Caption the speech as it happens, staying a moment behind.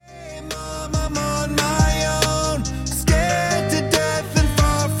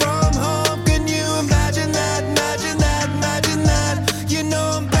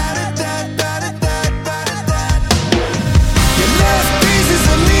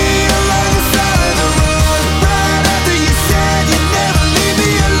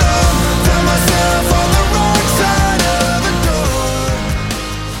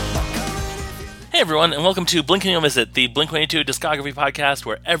everyone, and welcome to Blink and You'll Miss It, the Blink-182 discography podcast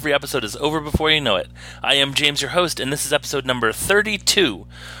where every episode is over before you know it. I am James, your host, and this is episode number 32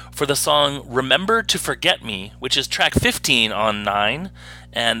 for the song Remember to Forget Me, which is track 15 on 9,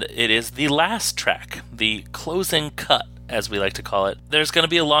 and it is the last track, the closing cut, as we like to call it. There's going to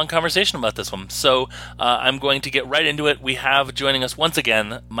be a long conversation about this one, so I'm going to get right into it. We have joining us once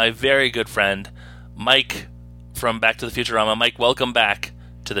again my very good friend, Mike from Back to the Futurama. Mike, welcome back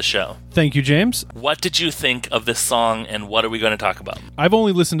to the show. Thank you, James. What did you think of this song, and what are we going to talk about? I've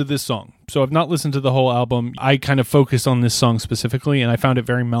only listened to this song, so I've not listened to the whole album. I kind of focused on this song specifically, and I found it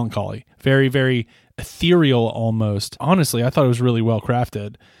very melancholy, very, very ethereal almost. Honestly, I thought it was really well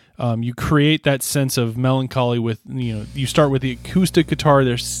crafted. You create that sense of melancholy with, you start with the acoustic guitar.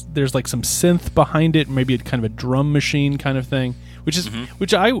 There's like some synth behind it, maybe kind of a drum machine kind of thing,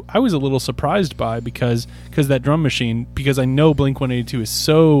 which I was a little surprised by because that drum machine, because I know Blink-182 is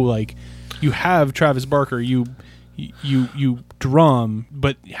so like, you have Travis Barker, you drum,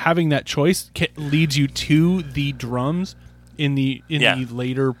 but having that choice leads you to the drums in the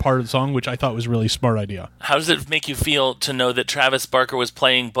later part of the song, which I thought was a really smart idea. How does it make you feel to know that Travis Barker was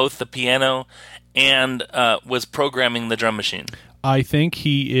playing both the piano and was programming the drum machine? I think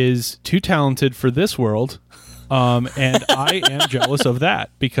he is too talented for this world, and I am jealous of that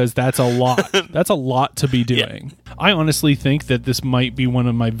because that's a lot. That's a lot to be doing. Yeah. I honestly think that this might be one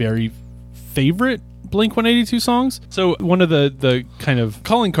of my very favorite Blink-182 songs. So one of the kind of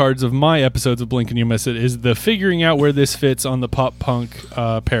calling cards of my episodes of Blink and You Miss It is the figuring out where this fits on the pop-punk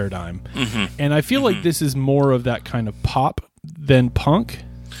paradigm. Mm-hmm. And I feel like this is more of that kind of pop than punk.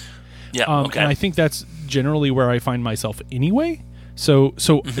 Yeah, okay. And I think that's generally where I find myself anyway. So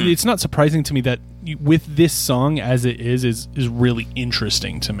it's not surprising to me that with this song as it is really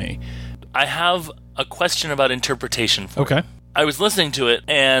interesting to me. I have a question about interpretation for Okay. you. I was listening to it,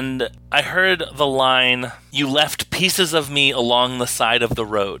 and I heard the line, "You left pieces of me along the side of the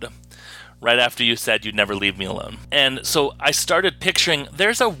road," right after you said you'd never leave me alone. And so I started picturing,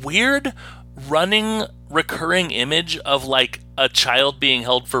 there's a weird running, recurring image of like a child being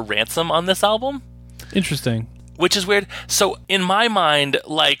held for ransom on this album. Interesting. Which is weird. So in my mind,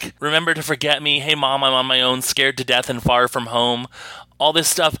 like, remember to forget me, hey mom, I'm on my own, scared to death and far from home, all this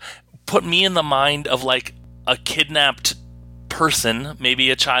stuff put me in the mind of like a kidnapped person, maybe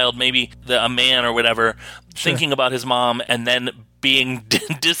a child, maybe a man or whatever, thinking about his mom and then being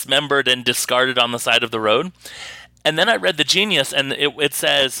dismembered and discarded on the side of the road. And then I read The Genius, and it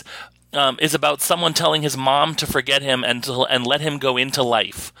says is about someone telling his mom to forget him and let him go into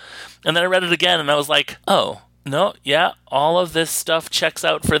life. And then I read it again, and I was like, oh, no, yeah, all of this stuff checks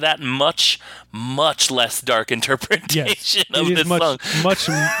out for that much, much less dark interpretation of this song. Much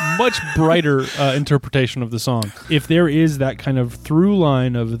brighter interpretation of the song. If there is that kind of through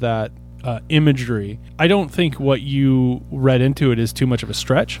line of that imagery, I don't think what you read into it is too much of a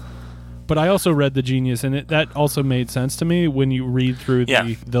stretch. But I also read The Genius, and that also made sense to me when you read through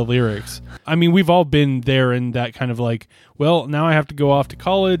the lyrics. I mean, we've all been there in that kind of like, well, now I have to go off to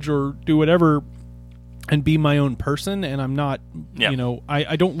college or do whatever and be my own person, and I'm not,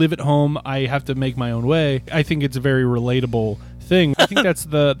 I don't live at home. I have to make my own way. I think it's a very relatable thing. I think that's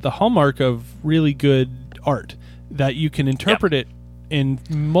the hallmark of really good art, that you can interpret it in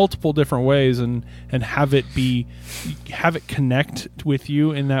multiple different ways and have it connect with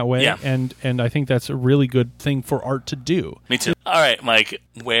you in that way. Yeah. And I think that's a really good thing for art to do. Me too. All right, Mike,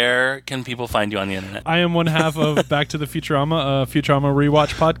 where can people find you on the internet? I am one half of Back to the Futurama, a Futurama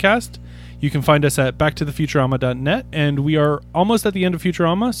rewatch podcast. You can find us at backtothefuturama.net, and we are almost at the end of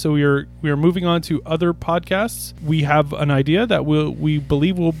Futurama, so we are moving on to other podcasts. We have an idea that we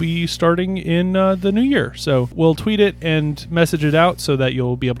believe will be starting in the new year, so we'll tweet it and message it out so that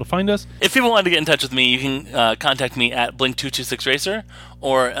you'll be able to find us. If people want to get in touch with me, you can contact me at Blink226Racer,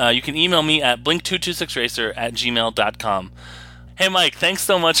 or you can email me at blink226racer@gmail.com. Hey, Mike, thanks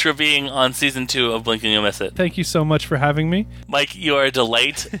so much for being on Season 2 of Blink and You'll Miss It. Thank you so much for having me. Mike, you are a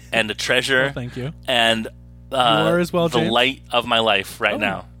delight and a treasure. Well, thank you. And you are as well, James. The light of my life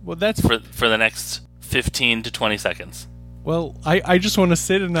now. Well, that's for the next 15 to 20 seconds. Well, I just want to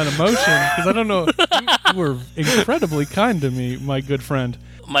sit in that emotion because I don't know. You were incredibly kind to me, my good friend.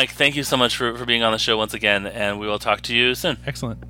 Mike, thank you so much for being on the show once again, and we will talk to you soon. Excellent.